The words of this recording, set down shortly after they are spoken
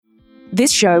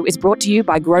This show is brought to you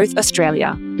by Growth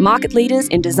Australia, market leaders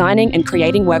in designing and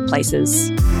creating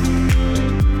workplaces.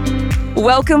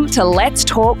 Welcome to Let's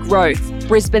Talk Growth,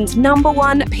 Brisbane's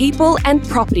 #1 people and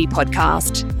property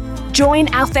podcast.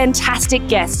 Join our fantastic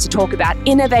guests to talk about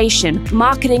innovation,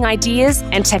 marketing ideas,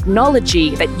 and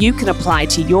technology that you can apply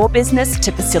to your business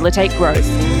to facilitate growth.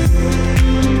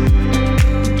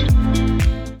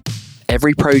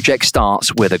 Every project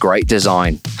starts with a great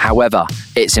design. However,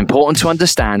 it's important to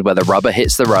understand where the rubber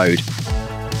hits the road.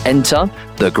 Enter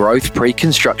the Growth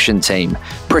Pre-Construction team,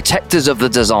 protectors of the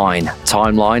design,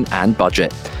 timeline, and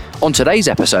budget. On today's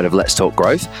episode of Let's Talk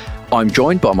Growth, I'm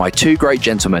joined by my two great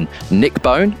gentlemen, Nick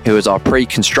Bone, who is our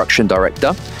Pre-Construction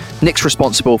Director. Nick's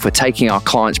responsible for taking our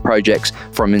clients' projects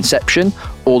from inception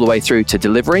all the way through to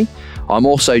delivery. I'm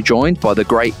also joined by the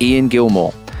great Ian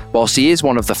Gilmour. Whilst he is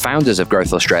one of the founders of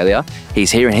Growth Australia, he's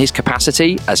here in his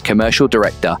capacity as Commercial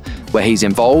Director, where he's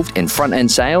involved in front-end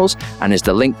sales and is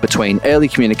the link between early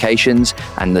communications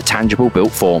and the tangible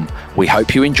built form. We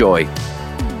hope you enjoy.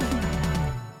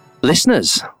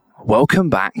 Listeners, welcome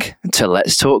back to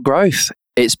Let's Talk Growth.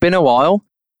 It's been a while.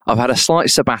 I've had a slight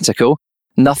sabbatical.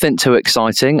 Nothing too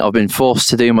exciting. I've been forced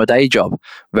to do my day job.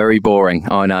 Very boring,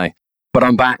 I know. But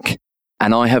I'm back,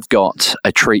 and I have got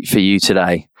a treat for you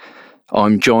today.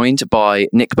 I'm joined by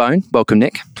Nick Bone. Welcome,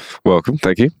 Nick. Welcome,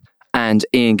 thank you. And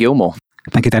Ian Gilmour.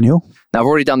 Thank you, Daniel. Now, I've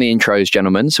already done the intros,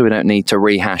 gentlemen, so we don't need to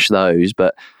rehash those,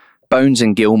 but Bones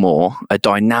and Gilmour, a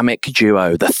dynamic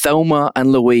duo, the Thelma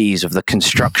and Louise of the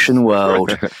construction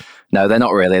world. No, they're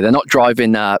not really. They're not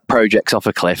driving projects off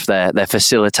a cliff. They're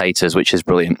facilitators, which is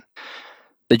brilliant.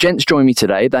 The gents join me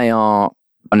today. They are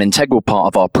an integral part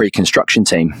of our pre-construction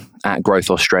team at Growth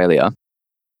Australia.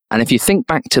 And if you think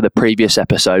back to the previous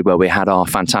episode where we had our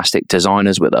fantastic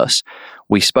designers with us,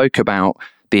 we spoke about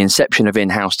the inception of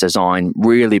in-house design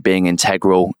really being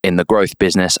integral in the growth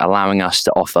business, allowing us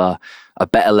to offer a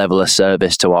better level of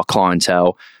service to our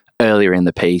clientele earlier in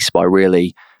the piece by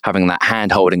really having that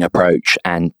hand-holding approach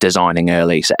and designing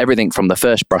early. So everything from the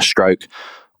first brush stroke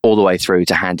all the way through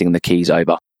to handing the keys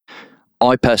over.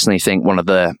 I personally think one of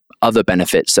the other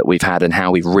benefits that we've had and how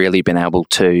we've really been able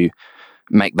to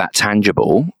make that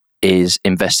tangible is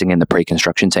investing in the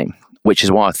pre-construction team, which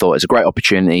is why I thought it's a great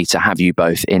opportunity to have you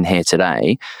both in here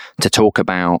today to talk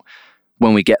about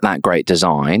when we get that great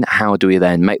design, how do we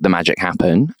then make the magic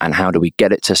happen and how do we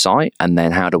get it to site? And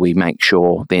then how do we make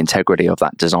sure the integrity of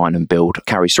that design and build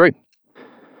carries through?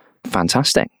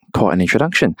 Fantastic. Quite an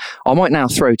introduction. I might now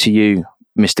throw to you,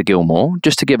 Mr. Gilmour,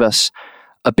 just to give us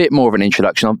a bit more of an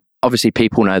introduction. Obviously,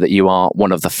 people know that you are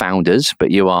one of the founders, but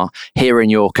you are here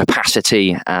in your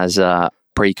capacity as a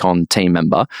pre-con team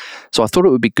member. So I thought it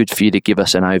would be good for you to give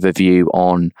us an overview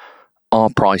on our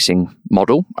pricing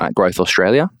model at Growth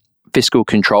Australia, fiscal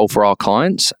control for our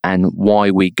clients, and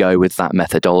why we go with that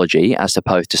methodology as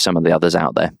opposed to some of the others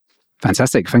out there.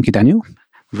 Fantastic. Thank you, Daniel.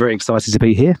 Very excited to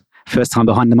be here. First time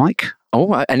behind the mic.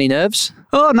 Oh, any nerves?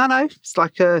 Oh, no. It's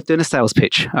like doing a sales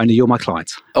pitch, only you're my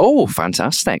client. Oh,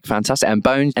 fantastic. And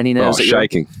Bones, any nerves? Oh,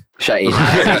 shaking. Shaking.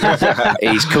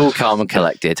 He's cool, calm and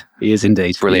collected. He is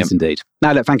indeed. Brilliant. He is indeed.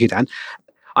 No, look, thank you, Dan.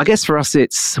 I guess for us,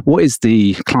 it's what is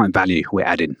the client value we're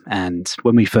adding? And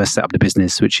when we first set up the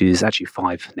business, which is actually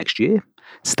 5 next year,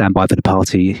 stand by for the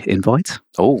party invite.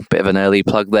 Oh, bit of an early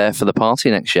plug there for the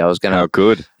party next year. I was going to... How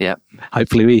good. Yeah.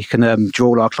 Hopefully we can draw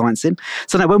all our clients in.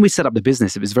 So now when we set up the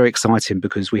business, it was very exciting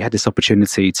because we had this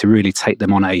opportunity to really take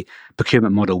them on a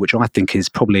procurement model, which I think is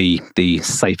probably the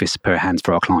safest pair of hands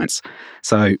for our clients.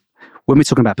 So when we're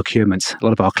talking about procurement, a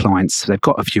lot of our clients, they've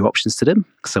got a few options to them.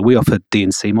 So we offer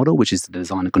D&C model, which is the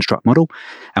design and construct model,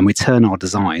 and we turn our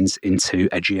designs into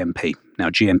a GMP. Now,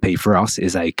 GMP for us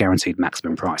is a guaranteed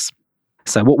maximum price.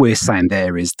 So what we're saying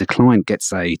there is the client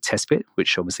gets a test bit,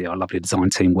 which obviously our lovely design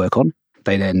team work on.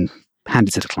 They then hand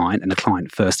it to the client, and the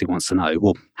client firstly wants to know,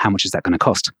 well, how much is that going to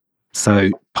cost?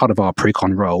 So part of our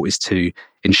pre-con role is to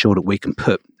ensure that we can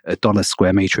put $1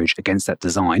 square meterage against that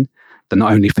design that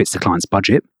not only fits the client's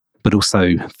budget, but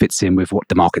also fits in with what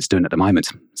the market's doing at the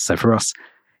moment. So for us,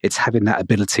 it's having that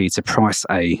ability to price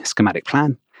a schematic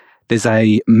plan. There's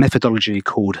a methodology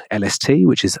called LST,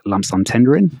 which is lump sum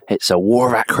tendering. It's a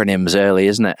war of acronyms early,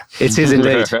 isn't it? It is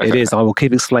indeed. It is. I will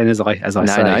keep explaining as I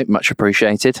say. No, much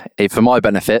appreciated. For my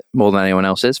benefit, more than anyone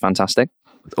else's. Fantastic.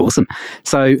 Awesome.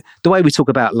 So the way we talk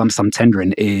about lump sum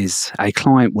tendering is a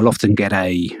client will often get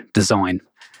a design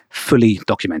fully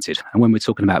documented. And when we're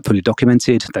talking about fully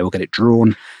documented, they will get it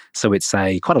drawn. So it's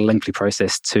quite a lengthy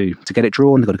process to get it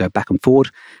drawn. They've got to go back and forward,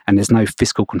 and there's no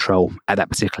fiscal control at that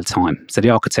particular time. So the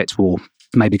architect will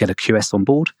maybe get a QS on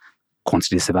board,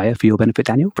 quantity surveyor for your benefit,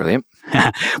 Daniel. Brilliant.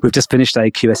 We've just finished a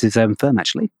QS's firm,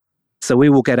 actually. So we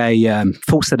will get a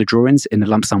full set of drawings in the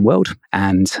lump sum world,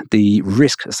 and the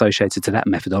risk associated to that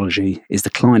methodology is the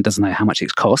client doesn't know how much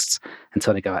it costs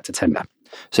until they go out to tender.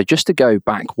 So just to go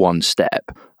back one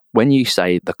step, when you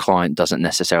say the client doesn't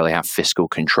necessarily have fiscal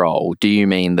control, do you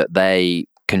mean that they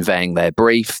conveying their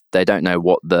brief, they don't know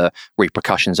what the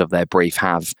repercussions of their brief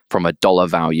have from a dollar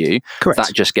value? Correct.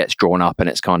 That just gets drawn up and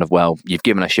it's kind of, well, you've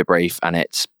given us your brief and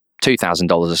it's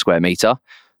 $2,000 a square metre.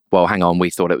 Well, hang on, we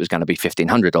thought it was going to be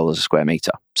 $1,500 a square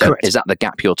metre. So Correct. Is that the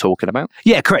gap you're talking about?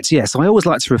 Yeah, correct. Yeah. So I always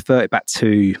like to refer it back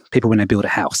to people when they build a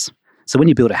house. So when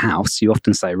you build a house, you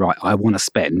often say, right, I want to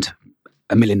spend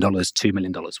 $1 million, $2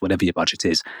 million, whatever your budget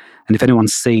is. And if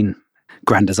anyone's seen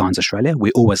Grand Designs Australia,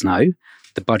 we always know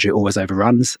the budget always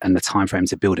overruns and the time frame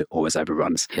to build it always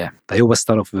overruns. Yeah. They always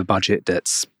start off with a budget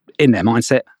that's in their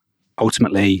mindset.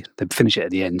 Ultimately, they finish it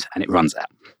at the end and it runs out.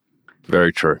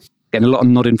 Very true. Getting a lot of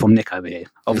nodding from Nick over here.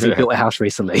 Obviously, built a house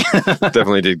recently.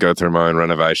 Definitely did go through my own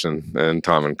renovation, and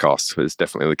time and cost was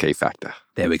definitely the key factor.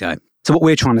 There we go. So what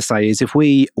we're trying to say is if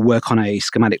we work on a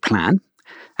schematic plan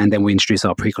and then we introduce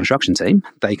our pre-construction team,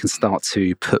 they can start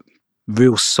to put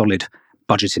real solid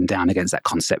budgeting down against that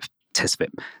concept test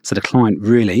fit. So the client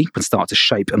really can start to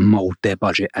shape and mould their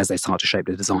budget as they start to shape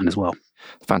the design as well.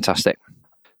 Fantastic.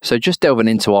 So just delving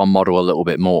into our model a little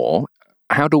bit more,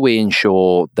 how do we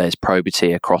ensure there's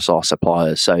probity across our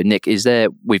suppliers? So Nick,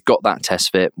 we've got that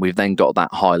test fit, we've then got that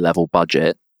high level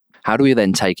budget. How do we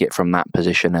then take it from that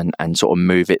position and sort of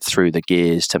move it through the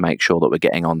gears to make sure that we're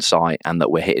getting on site and that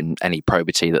we're hitting any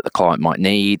probity that the client might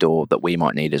need or that we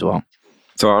might need as well?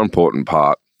 So our important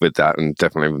part with that, and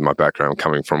definitely with my background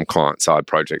coming from client-side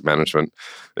project management,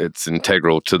 it's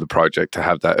integral to the project to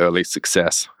have that early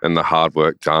success and the hard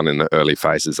work done in the early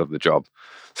phases of the job.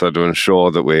 So to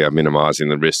ensure that we are minimising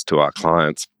the risk to our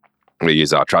clients, we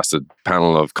use our trusted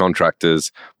panel of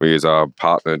contractors, we use our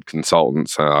partnered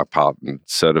consultants, our partnered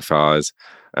certifiers,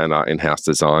 and our in-house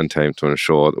design team to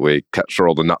ensure that we capture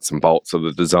all the nuts and bolts of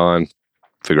the design,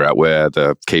 figure out where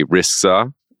the key risks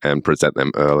are, and present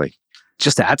them early.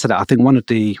 Just to add to that, I think one of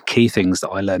the key things that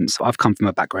I learned, so I've come from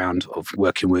a background of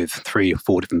working with 3 or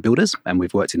 4 different builders, and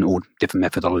we've worked in all different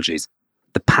methodologies.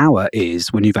 The power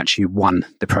is when you've actually won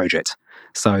the project.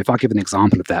 So if I give an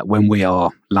example of that, when we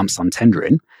are lump sum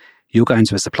tendering, you'll go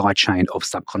into a supply chain of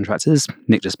subcontractors.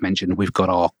 Nick just mentioned we've got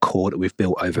our core that we've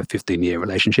built over 15-year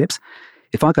relationships.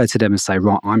 If I go to them and say,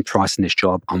 right, I'm pricing this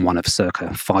job, I'm one of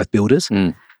circa 5 builders.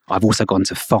 I've also gone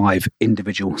to 5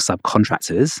 individual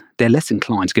subcontractors. They're less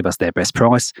inclined to give us their best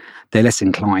price. They're less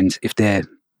inclined, if they're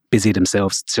busy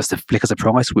themselves, just to flick us a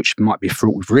price, which might be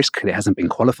fraught with risk. It hasn't been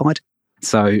qualified.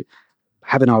 So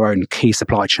having our own key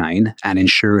supply chain and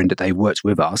ensuring that they worked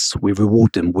with us, we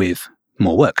reward them with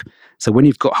more work. So when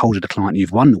you've got hold of the client,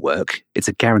 you've won the work, it's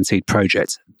a guaranteed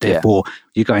project. Therefore,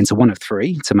 you go into one of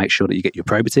 3 to make sure that you get your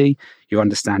probity, you're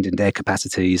understanding their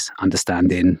capacities,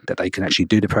 understanding that they can actually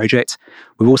do the project.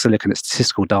 We're also looking at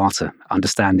statistical data,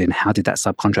 understanding how did that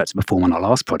subcontractor perform on our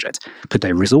last project? Could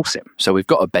they resource it? So we've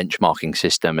got a benchmarking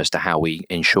system as to how we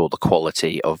ensure the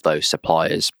quality of those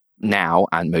suppliers now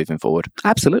and moving forward.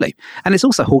 Absolutely. And it's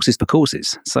also horses for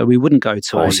courses. So we wouldn't go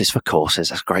to horses for courses.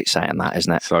 That's great saying that,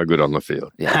 isn't it? So good on the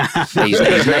field. Yeah. he's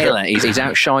nailing it. He's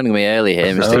outshining me early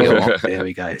here, Mr. Gilmour. There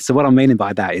we go. So what I'm meaning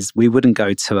by that is we wouldn't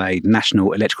go to a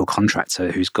national electrical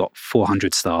contractor who's got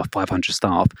 400 staff, 500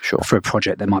 staff for a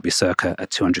project that might be circa a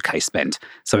 200k spend.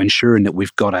 So ensuring that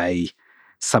we've got a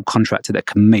subcontractor that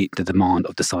can meet the demand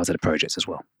of the size of the projects as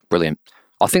well. Brilliant.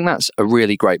 I think that's a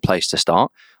really great place to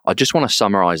start. I just want to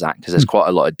summarize that because there's quite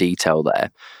a lot of detail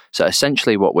there. So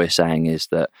essentially what we're saying is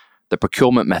that the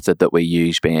procurement method that we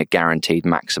use, being a guaranteed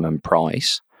maximum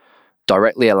price,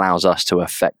 directly allows us to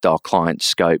affect our client's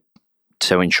scope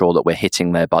to ensure that we're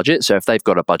hitting their budget. So if they've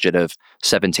got a budget of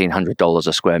 $1,700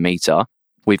 a square metre,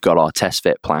 we've got our test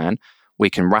fit plan. We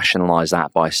can rationalise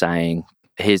that by saying,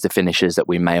 here's the finishes that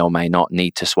we may or may not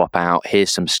need to swap out.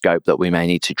 Here's some scope that we may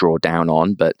need to draw down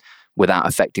on, but without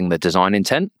affecting the design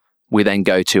intent. We then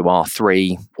go to our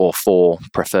 3 or 4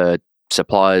 preferred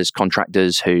suppliers,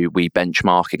 contractors who we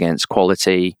benchmark against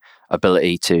quality,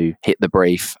 ability to hit the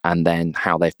brief, and then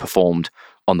how they've performed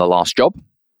on the last job.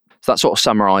 So that sort of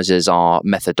summarises our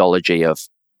methodology of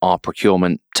our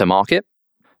procurement to market.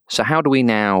 So how do we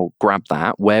now grab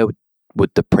that? Where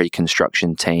would the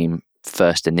pre-construction team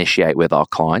first initiate with our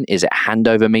client? Is it a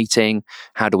handover meeting?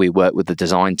 How do we work with the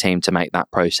design team to make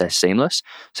that process seamless?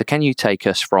 So can you take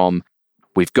us from,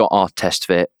 we've got our test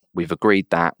fit, we've agreed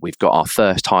that, we've got our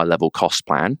first high level cost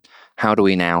plan. How do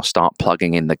we now start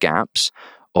plugging in the gaps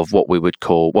of what we would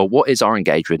call, well, what is our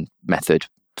engagement method?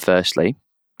 Firstly,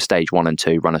 stage 1 and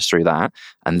 2, run us through that,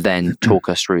 and then talk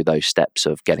us through those steps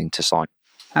of getting to site.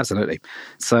 Absolutely.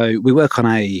 So we work on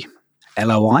a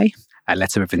LOI, a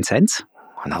letter of intent.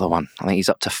 Another one. I think he's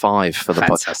up to 5 for the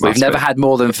Fantastic. We've never had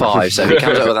more than 5, so if he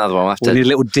comes up with another one, We need a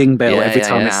little ding bell every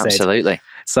time it's said. Absolutely.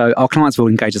 So our clients will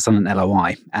engage us on an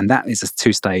LOI, and that is a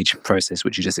 2-stage process,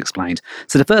 which you just explained.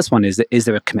 So the first one is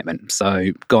there a commitment?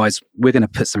 So guys, we're going to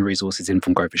put some resources in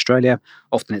from Growth Australia.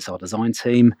 Often it's our design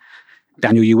team.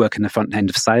 Daniel, you work in the front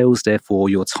end of sales, therefore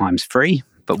your time's free.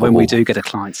 But when we do get a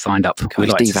client signed up, we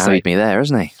like to say... He's devalued me there,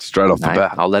 hasn't he? Straight off the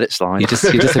bat. I'll let it slide. You're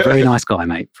just a very nice guy,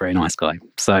 mate. Very nice guy.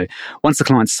 So once the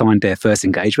client's signed their first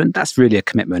engagement, that's really a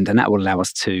commitment, and that will allow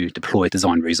us to deploy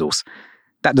design resource.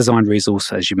 That design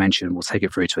resource, as you mentioned, will take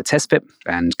it through to a test fit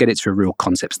and get it to a real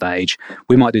concept stage.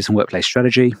 We might do some workplace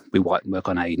strategy. We might work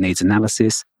on a needs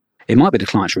analysis. It might be the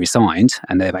client's re-signed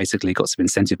and they've basically got some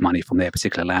incentive money from their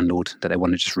particular landlord that they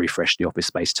want to just refresh the office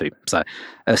space to. So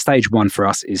stage 1 for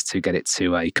us is to get it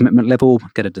to a commitment level,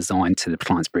 get a design to the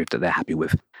client's brief that they're happy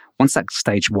with. Once that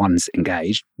stage 1's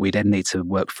engaged, we then need to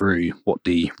work through what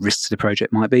the risks of the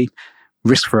project might be.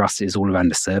 Risk for us is all around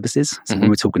the services. So when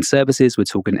we're talking services, we're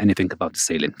talking anything above the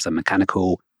ceiling. So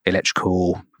mechanical,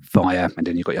 electrical, fire, and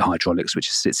then you've got your hydraulics,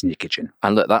 which sits in your kitchen.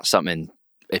 And look, that's something,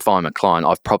 if I'm a client,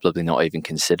 I've probably not even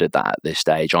considered that at this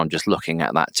stage. I'm just looking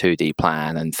at that 2D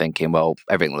plan and thinking, well,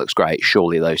 everything looks great.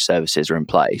 Surely those services are in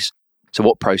place. So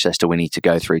what process do we need to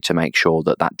go through to make sure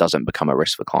that that doesn't become a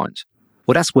risk for clients?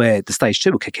 Well, that's where the stage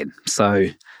 2 will kick in. So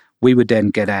we would then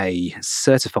get a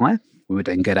certifier. We would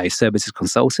then get a services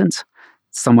consultant,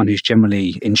 someone who's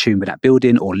generally in tune with that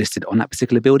building or listed on that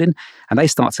particular building, and they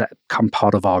start to become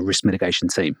part of our risk mitigation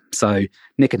team. So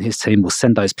Nick and his team will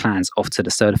send those plans off to the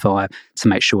certifier to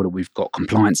make sure that we've got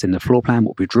compliance in the floor plan,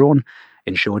 what we've drawn,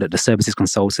 ensure that the services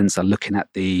consultants are looking at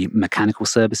the mechanical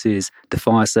services, the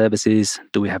fire services.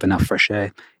 Do we have enough fresh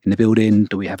air in the building?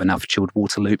 Do we have enough chilled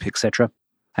water loop, etc.?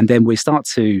 And then we start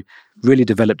to really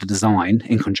develop the design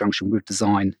in conjunction with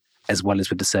design as well as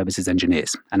with the services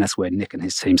engineers. And that's where Nick and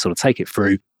his team sort of take it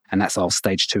through. And that's our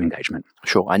stage 2 engagement.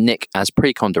 Sure. And Nick, as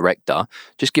pre-con director,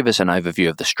 just give us an overview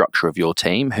of the structure of your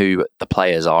team, who the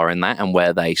players are in that and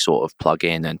where they sort of plug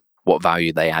in and what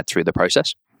value they add through the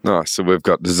process. Nice. So we've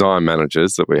got design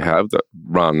managers that we have that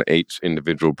run each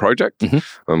individual project.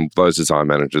 Those design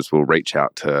managers will reach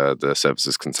out to the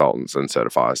services consultants and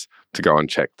certifiers to go and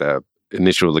check their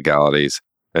initial legalities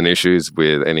and issues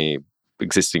with any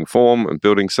existing form and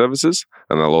building services,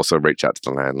 and they'll also reach out to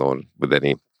the landlord with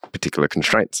any particular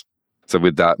constraints. So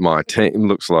with that, my team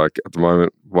looks like at the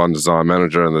moment 1 design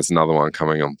manager, and there's another one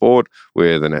coming on board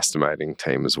with an estimating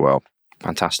team as well.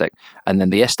 Fantastic. And then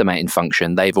the estimating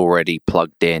function, they've already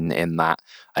plugged in that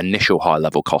initial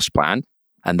high-level cost plan,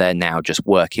 and they're now just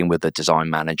working with the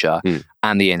design manager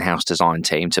and the in-house design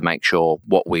team to make sure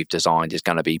what we've designed is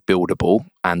going to be buildable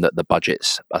and that the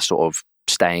budgets are sort of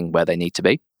staying where they need to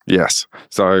be. Yes.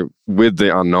 So with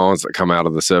the unknowns that come out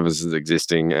of the services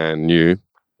existing and new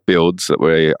builds that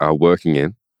we are working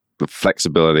in, the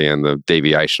flexibility and the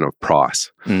deviation of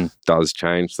price does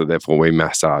change. So therefore we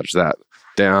massage that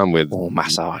down with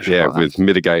with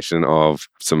mitigation of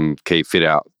some key fit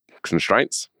out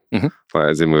constraints.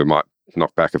 As in we might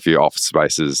knock back a few office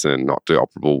spaces and not do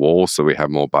operable walls, so we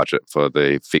have more budget for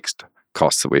the fixed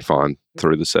costs that we find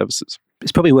through the services.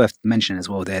 It's probably worth mentioning as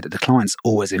well there that the client's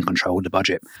always in control of the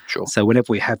budget. Sure. So whenever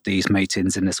we have these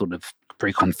meetings in the sort of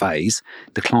pre-con phase,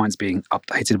 the client's being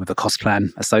updated with a cost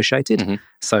plan associated.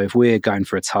 So if we're going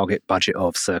for a target budget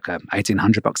of circa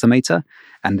 $1,800 a metre,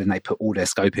 and then they put all their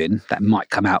scope in, that might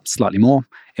come out slightly more,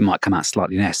 it might come out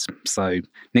slightly less. So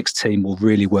Nick's team will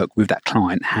really work with that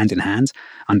client hand in hand,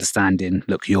 understanding,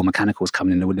 look, your mechanical's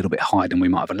coming in a little bit higher than we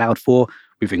might have allowed for.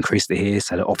 We've increased it here,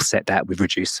 so to offset that, we've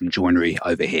reduced some joinery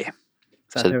over here.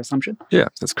 Is that a fair assumption? Yeah,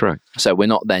 that's correct. So we're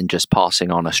not then just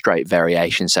passing on a straight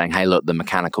variation saying, hey, look, the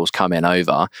mechanicals come in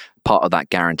over. Part of that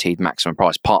guaranteed maximum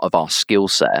price, part of our skill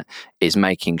set is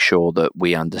making sure that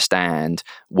we understand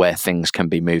where things can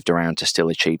be moved around to still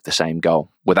achieve the same goal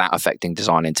without affecting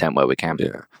design intent where we can.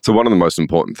 Yeah. So one of the most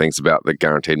important things about the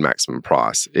guaranteed maximum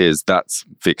price is that's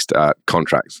fixed at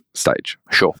contract stage.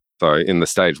 Sure. So in the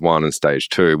stage 1 and stage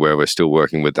 2, where we're still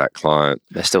working with that client,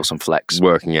 there's still some flex.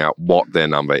 Working out what their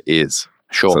number is.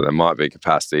 Sure. So there might be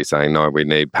capacity saying, no, we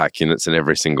need pack units in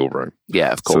every single room.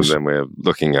 Yeah, of course. So then we're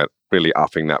looking at really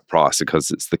upping that price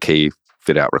because it's the key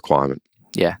fit out requirement.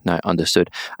 Yeah, no, understood.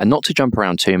 And not to jump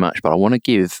around too much, but I want to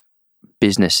give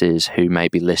businesses who may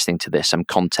be listening to this some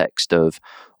context of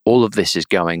all of this is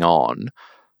going on.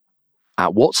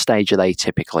 At what stage are they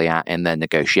typically at in their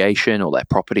negotiation or their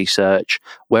property search?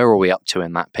 Where are we up to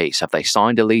in that piece? Have they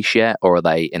signed a lease yet, or are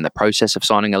they in the process of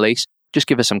signing a lease? Just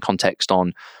give us some context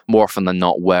on, more often than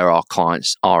not, where our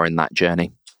clients are in that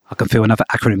journey. I can feel another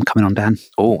acronym coming on, Dan.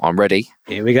 Oh, I'm ready.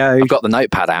 Here we go. I've got the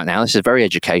notepad out now. This is very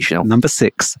educational. Number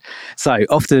 6. So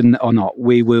often or not,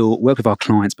 we will work with our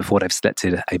clients before they've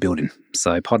selected a building.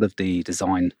 So part of the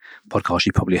design podcast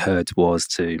you probably heard was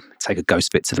to take a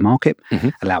ghost fit to the market,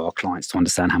 allow our clients to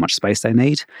understand how much space they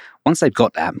need. Once they've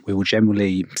got that, we will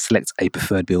generally select a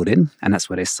preferred building, and that's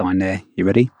where they sign their, you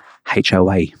ready?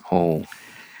 HOA. Oh,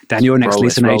 Dan, you're an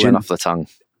ex-leasing agent. Off the tongue.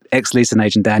 Ex-leasing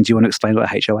agent, Dan, do you want to explain what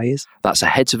a HOA is? That's a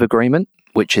heads of agreement,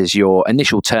 which is your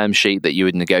initial term sheet that you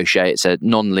would negotiate. It's a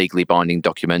non-legally binding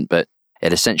document, but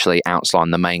it essentially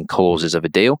outlines the main clauses of a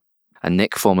deal. And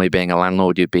Nick, formerly being a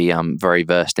landlord, you'd be very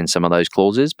versed in some of those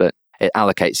clauses, but it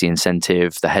allocates the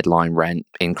incentive, the headline rent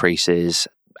increases,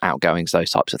 outgoings,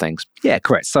 those types of things. Yeah,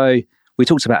 correct. So we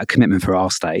talked about a commitment for our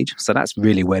stage. So that's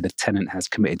really where the tenant has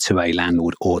committed to a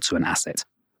landlord or to an asset.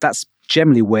 That's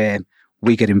generally where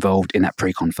we get involved in that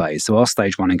pre-con phase. So our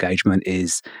stage 1 engagement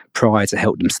is prior to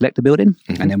help them select the building.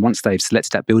 And then once they've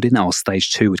selected that building, our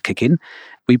stage 2 would kick in.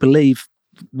 We believe,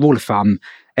 rule of thumb,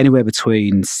 anywhere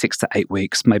between 6 to 8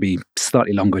 weeks, maybe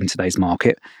slightly longer in today's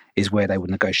market, is where they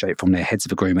would negotiate from their heads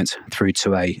of agreement through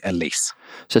to a lease.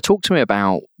 So talk to me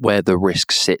about where the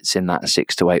risk sits in that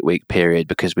 6 to 8 week period,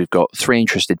 because we've got 3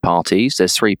 interested parties.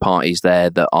 There's 3 parties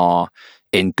there that are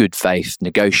in good faith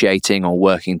negotiating or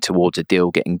working towards a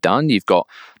deal getting done. You've got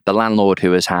the landlord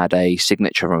who has had a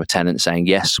signature from a tenant saying,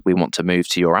 yes, we want to move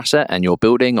to your asset and your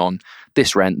building on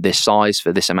this rent, this size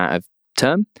for this amount of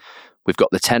term. We've got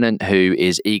the tenant who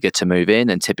is eager to move in,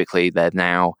 and typically they're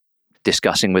now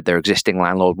discussing with their existing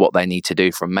landlord what they need to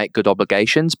do from make good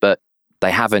obligations, but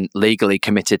they haven't legally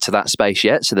committed to that space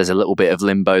yet. So there's a little bit of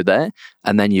limbo there.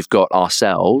 And then you've got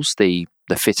ourselves, the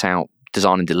fit out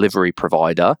design and delivery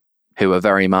provider, who are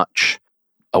very much,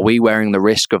 are we wearing the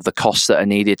risk of the costs that are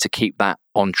needed to keep that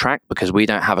on track because we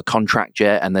don't have a contract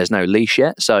yet and there's no lease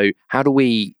yet? So how do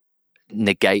we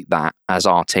negate that as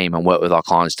our team and work with our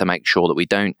clients to make sure that we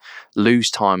don't lose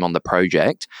time on the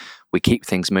project, we keep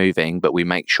things moving, but we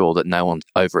make sure that no one's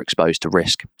overexposed to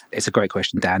risk? It's a great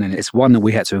question, Dan, and it's one that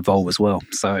we had to evolve as well.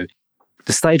 So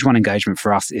the stage 1 engagement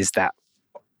for us is that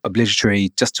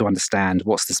obligatory, just to understand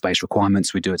what's the space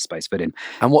requirements, we do a space fitting.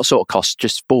 And what sort of costs,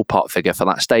 just ballpark figure for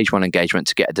that stage 1 engagement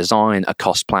to get a design, a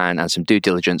cost plan and some due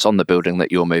diligence on the building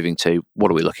that you're moving to?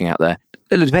 What are we looking at there?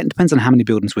 It depends on how many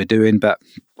buildings we're doing, but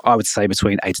I would say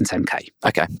between 8 and 10K.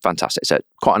 Okay, fantastic. So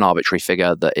quite an arbitrary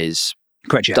figure that is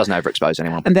correct, yeah. Doesn't overexpose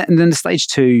anyone. And then the stage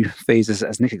 2 fees,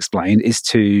 as Nick explained, is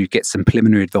to get some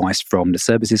preliminary advice from the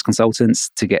services consultants,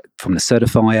 to get from the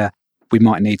certifier. We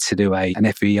might need to do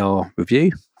an FER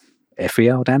review.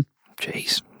 FER, Dan?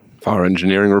 Jeez. Fire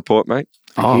engineering report, mate.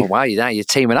 Oh, wow. You're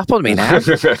teaming up on me now.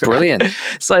 Brilliant.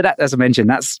 So that, as I mentioned,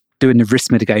 that's doing the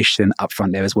risk mitigation up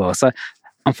front there as well. So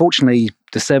unfortunately,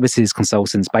 the services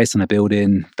consultants based on a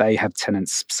building, they have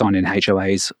tenants signing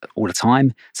HOAs all the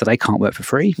time, so they can't work for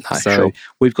free. Sure.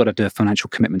 We've got to do a financial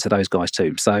commitment to those guys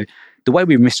too. So the way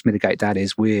we risk mitigate that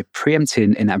is we're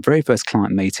preempting in that very first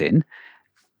client meeting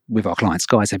with our clients,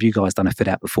 guys, have you guys done a fit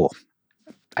out before?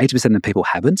 80% of the people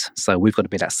haven't, so we've got to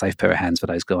be that safe pair of hands for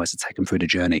those guys to take them through the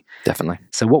journey. Definitely.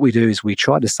 So what we do is we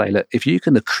try to say, look, if you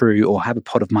can accrue or have a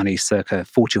pot of money circa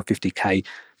 40 or 50K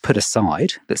put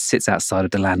aside that sits outside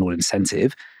of the landlord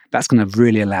incentive, that's going to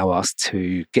really allow us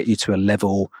to get you to a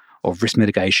level of risk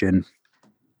mitigation,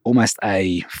 almost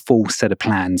a full set of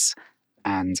plans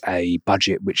and a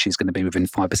budget which is going to be within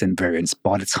 5% variance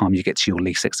by the time you get to your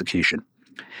lease execution.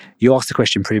 You asked the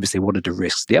question previously, what are the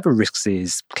risks? The other risks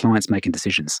is clients making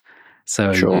decisions.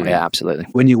 So sure, yeah, absolutely.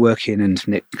 When you're working, and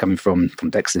Nick, coming from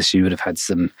Dexys, you would have had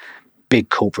some big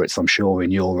corporates, I'm sure,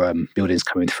 in your buildings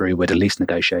coming through where the lease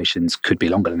negotiations could be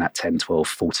longer than that 10, 12,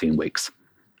 14 weeks.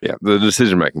 Yeah, the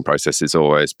decision-making process has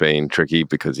always been tricky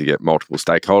because you get multiple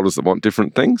stakeholders that want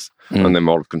different things and then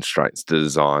multiple constraints to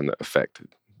design that affect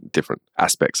different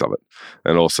aspects of it,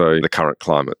 and also the current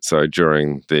climate. So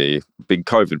during the big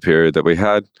COVID period that we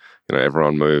had,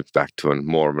 everyone moved back to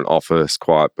more of an office,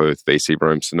 quiet booth, VC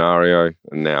room scenario,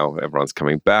 and now everyone's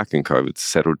coming back and COVID's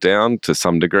settled down to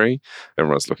some degree.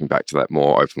 Everyone's looking back to that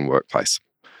more open workplace.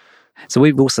 So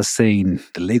we've also seen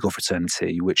the legal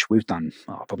fraternity, which we've done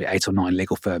probably 8 or 9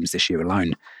 legal firms this year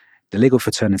alone. The legal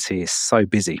fraternity is so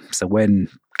busy. So when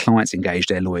clients engage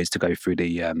their lawyers to go through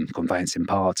the conveyancing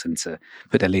part and to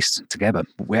put their lease together,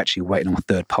 we're actually waiting on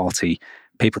third-party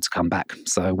people to come back.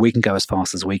 So we can go as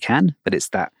fast as we can, but it's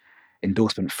that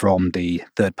endorsement from the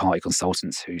third-party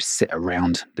consultants who sit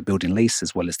around the building lease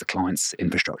as well as the client's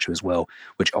infrastructure as well,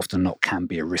 which often not can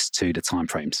be a risk to the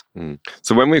timeframes.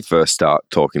 So when we first start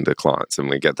talking to clients and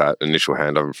we get that initial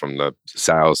handover from the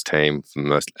sales team from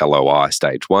the LOI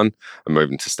stage 1 and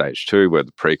moving to stage 2 where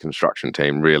the pre-construction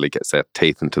team really gets their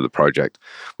teeth into the project,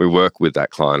 we work with that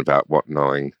client about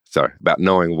knowing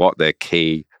what their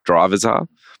key drivers are,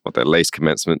 what their lease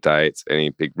commencement dates, any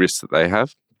big risks that they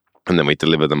have. And then we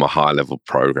deliver them a high-level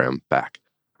program back.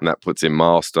 And that puts in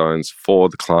milestones for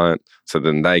the client so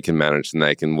then they can manage and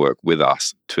they can work with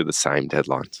us to the same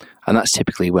deadlines. And that's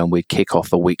typically when we kick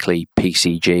off a weekly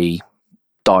PCG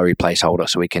diary placeholder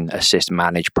so we can assist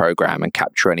manage program and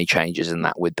capture any changes in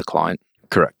that with the client.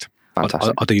 Correct.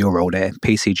 Fantastic. I'll do your role there.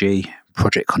 PCG,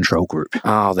 Project Control Group.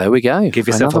 Oh, there we go. Give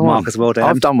yourself a mark as well, Dan.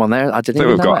 I've done one there. I didn't I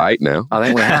think even know we've got it. 8 now. I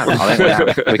think we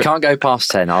have. We can't go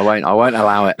past 10. I won't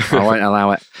allow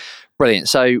it. Brilliant.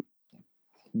 So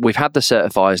we've had the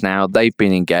certifiers now. They've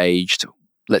been engaged.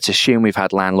 Let's assume we've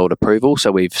had landlord approval.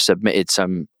 So we've submitted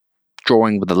some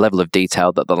drawing with the level of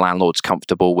detail that the landlord's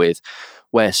comfortable with,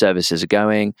 where services are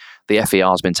going. The FER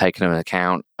has been taken into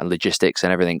account and logistics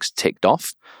and everything's ticked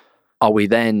off. Are we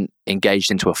then engaged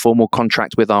into a formal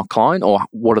contract with our client, or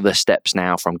what are the steps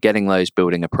now from getting those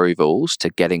building approvals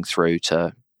to getting through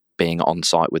to being on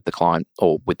site with the client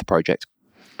or with the project?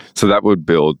 So that would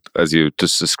build, as you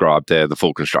just described there, the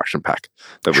full construction pack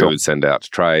that we would send out to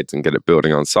trades and get it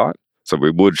building on site. So we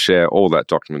would share all that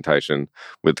documentation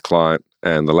with the client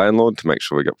and the landlord to make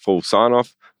sure we get full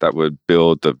sign-off. That would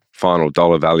build the final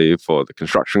dollar value for the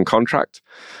construction contract.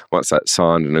 Once that's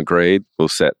signed and agreed, we'll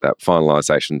set that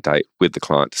finalisation date with the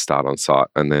client to start on site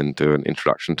and then do an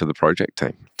introduction to the project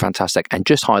team. Fantastic. And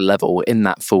just high level, in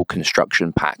that full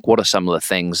construction pack, what are some of the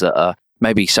things that are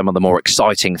maybe some of the more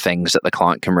exciting things that the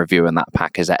client can review in that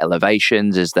pack? Is there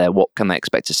elevations? What can they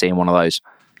expect to see in one of those?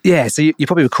 Yeah, so you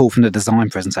probably recall from the design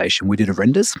presentation, we did the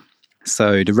renders.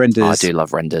 So the renders... I do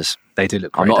love renders. They do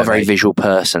look great. I'm not a very visual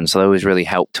person, so they always really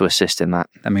help to assist in that.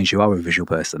 That means you are a visual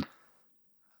person.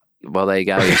 Well, there you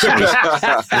go.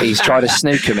 He's tried to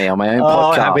snooker me on my own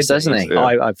podcast, hasn't he?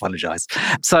 I apologise.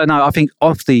 So no, I think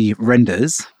of the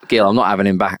renders... Gil, I'm not having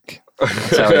him back.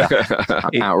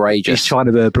 Outrageous. He's trying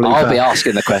to be a blooper. I'll be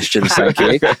asking the questions, thank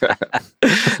you.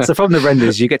 So from the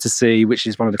renders, you get to see, which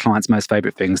is one of the client's most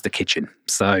favourite things, the kitchen.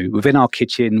 So within our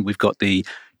kitchen, we've got the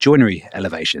joinery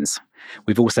elevations.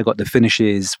 We've also got the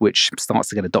finishes, which starts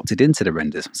to get adopted into the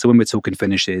renders. So when we're talking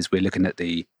finishes, we're looking at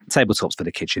the tabletops for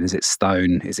the kitchen. Is it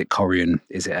stone? Is it corian?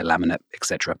 Is it a laminate,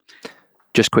 etc.?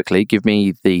 Just quickly, give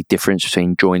me the difference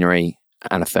between joinery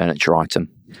and a furniture item.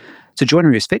 So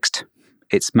joinery is fixed.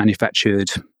 It's manufactured.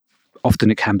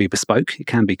 Often it can be bespoke. It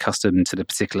can be custom to the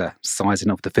particular sizing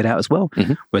of the fit out as well.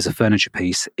 Mm-hmm. Whereas a furniture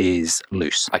piece is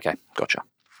loose. Okay, gotcha.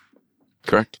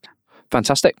 Correct.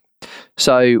 Fantastic.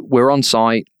 So we're on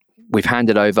site. We've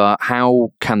handed over.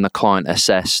 How can the client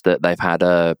assess that they've had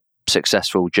a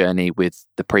successful journey with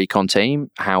the pre-con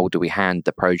team? How do we hand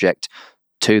the project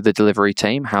to the delivery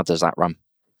team? How does that run?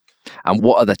 And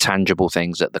what are the tangible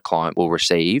things that the client will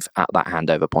receive at that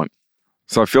handover point?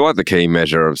 So I feel like the key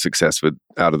measure of success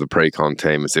out of the pre-con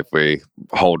team is if we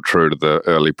hold true to the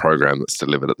early program that's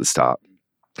delivered at the start.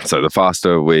 So the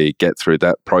faster we get through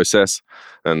that process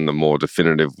and the more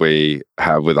definitive we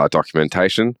have with our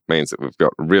documentation means that we've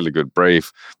got a really good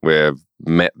brief. We've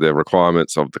met the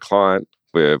requirements of the client.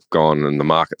 We've gone and the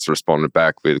market's responded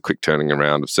back with a quick turning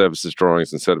around of services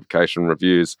drawings and certification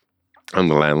reviews. And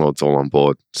the landlord's all on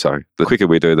board. So the quicker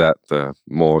we do that, the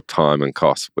more time and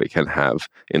cost we can have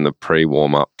in the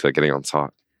pre-warm-up to getting on site.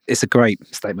 It's a great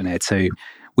statement there too.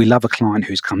 We love a client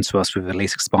who's come to us with a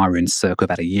lease expiring circa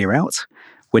about a year out.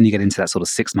 When you get into that sort of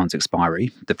 6 months expiry,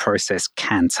 the process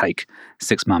can take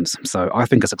 6 months. So I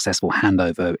think a successful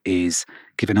handover is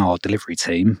giving our delivery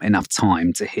team enough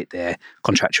time to hit their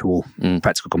contractual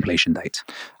practical completion date.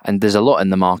 And there's a lot in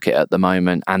the market at the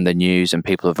moment and the news, and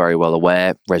people are very well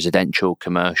aware, residential,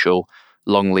 commercial,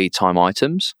 long lead time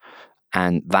items.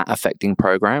 And that affecting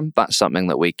program, that's something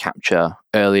that we capture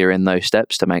earlier in those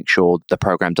steps to make sure the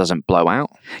program doesn't blow out.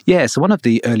 Yeah, so one of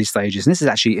the early stages, and this is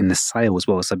actually in the sale as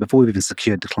well. So before we've even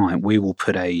secured the client, we will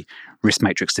put a risk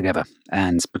matrix together,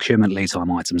 and procurement lead time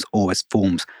items always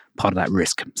forms part of that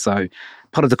risk. So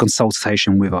part of the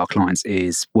consultation with our clients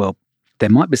is, well, there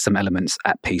might be some elements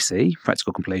at PC,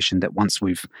 practical completion, that once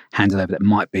we've handed over that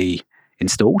might be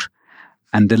installed.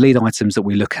 And the lead items that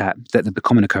we look at, that the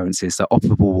common occurrences are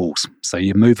operable walls. So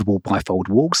your movable bifold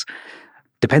walls.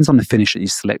 Depends on the finish that you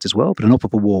select as well, but an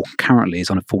operable wall currently is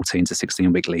on a 14 to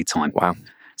 16 week lead time. Wow.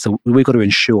 So we've got to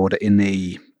ensure that in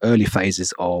the early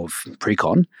phases of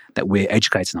pre-con that we're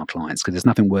educating our clients, because there's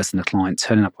nothing worse than a client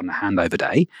turning up on the handover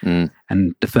day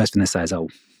and the first thing they say is, oh,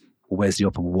 well, where's the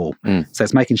operable wall? So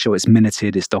it's making sure it's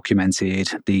minuted, it's documented,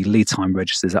 the lead time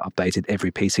registers are updated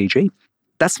every PCG.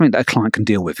 That's something that a client can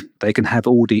deal with. They can have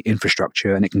all the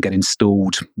infrastructure and it can get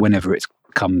installed whenever it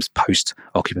comes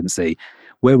post-occupancy.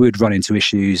 Where we'd run into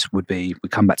issues would be, we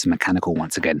come back to mechanical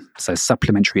once again. So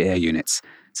supplementary air units.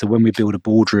 So when we build a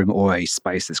boardroom or a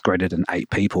space that's greater than 8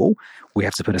 people, we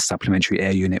have to put a supplementary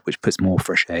air unit which puts more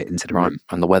fresh air into the room.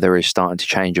 And the weather is starting to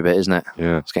change a bit, isn't it?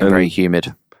 Yeah. It's getting very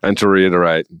humid. And to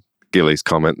reiterate Gilly's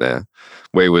comment there,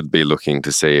 we would be looking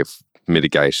to see if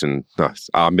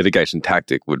our mitigation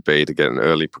tactic would be to get an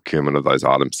early procurement of those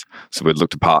items. So we'd look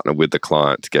to partner with the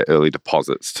client to get early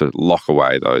deposits to lock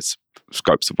away those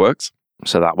scopes of works.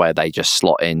 So that way they just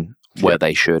slot in where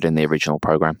they should in the original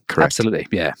program. Correct. Absolutely,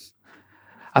 yeah.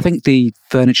 I think the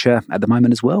furniture at the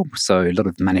moment as well. So a lot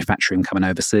of manufacturing coming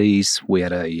overseas. We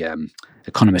had a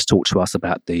economist talk to us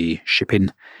about the shipping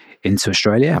into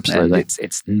Australia. Absolutely. And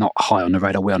it's not high on the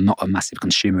radar. We are not a massive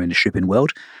consumer in the shipping world.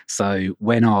 So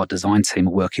when our design team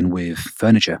are working with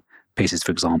furniture pieces,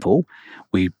 for example,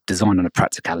 we design on a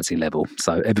practicality level.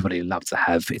 So everybody loves to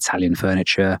have Italian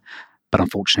furniture, but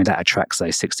unfortunately that attracts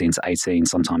a 16 to 18,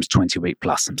 sometimes 20 week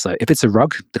plus. So if it's a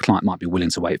rug, the client might be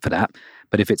willing to wait for that.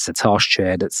 But if it's a task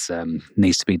chair that's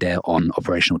needs to be there on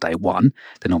operational day one,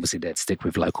 then obviously they'd stick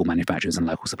with local manufacturers and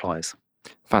local suppliers.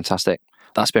 Fantastic.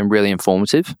 That's been really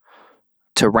informative.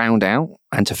 To round out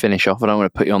and to finish off, I don't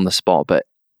want to put you on the spot, but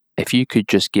if you could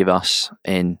just give us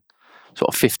in sort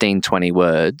of 15, 20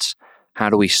 words, how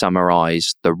do we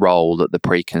summarise the role that the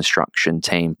pre-construction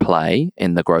team play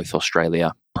in the Growth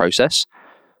Australia process?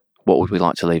 What would we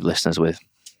like to leave listeners with?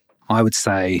 I would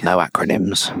say... No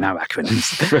acronyms. No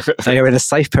acronyms. They are in a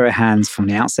safe pair of hands from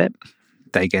the outset.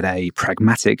 They get a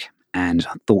pragmatic and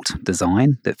thought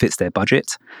design that fits their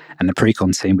budget, and the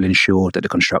pre-con team will ensure that the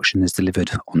construction is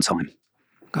delivered on time.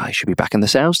 He should be back in the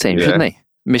sales team, shouldn't he?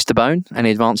 Mr. Bone,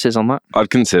 any advances on that? I'd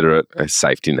consider it a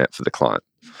safety net for the client.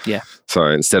 Yeah. So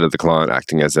instead of the client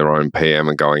acting as their own PM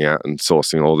and going out and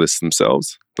sourcing all this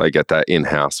themselves, they get that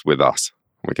in-house with us.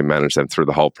 We can manage them through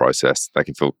the whole process. They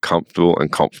can feel comfortable and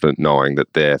confident knowing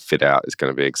that their fit out is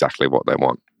going to be exactly what they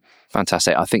want.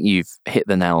 Fantastic. I think you've hit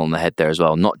the nail on the head there as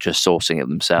well. Not just sourcing it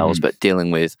themselves, but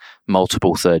dealing with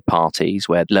multiple third parties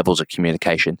where levels of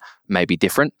communication may be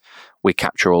different. We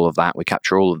capture all of that. We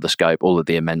capture all of the scope, all of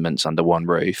the amendments under one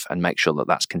roof and make sure that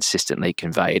that's consistently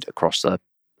conveyed across the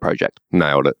project.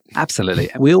 Nailed it. Absolutely.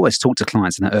 We always talk to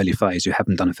clients in the early phase who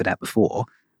haven't done a fit out before.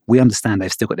 We understand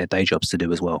they've still got their day jobs to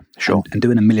do as well. Sure. And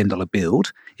doing $1 million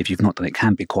build, if you've not done it,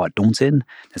 can be quite daunting.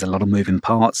 There's a lot of moving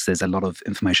parts. There's a lot of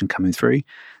information coming through.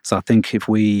 So I think if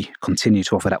we continue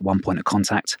to offer that one point of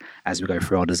contact as we go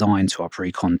through our design to our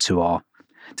pre-con to our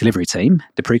delivery team,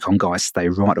 the pre-con guys stay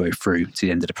right the way through to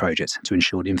the end of the project to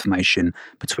ensure the information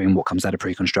between what comes out of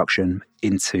pre-construction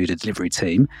into the delivery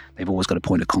team, they've always got a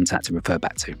point of contact to refer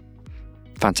back to.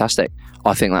 Fantastic.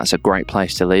 I think that's a great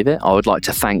place to leave it. I would like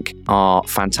to thank our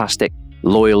fantastic,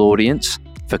 loyal audience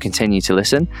for continuing to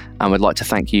listen. And we'd like to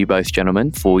thank you both,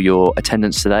 gentlemen, for your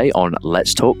attendance today on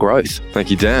Let's Talk Growth.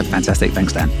 Thank you, Dan. Fantastic.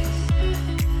 Thanks, Dan.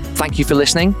 Thank you for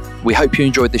listening. We hope you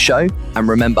enjoyed the show. And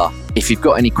remember, if you've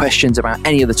got any questions about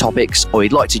any of the topics or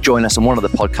you'd like to join us on one of the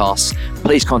podcasts,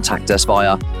 please contact us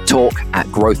via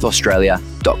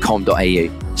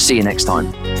talk@growthaustralia.com.au. See you next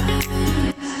time.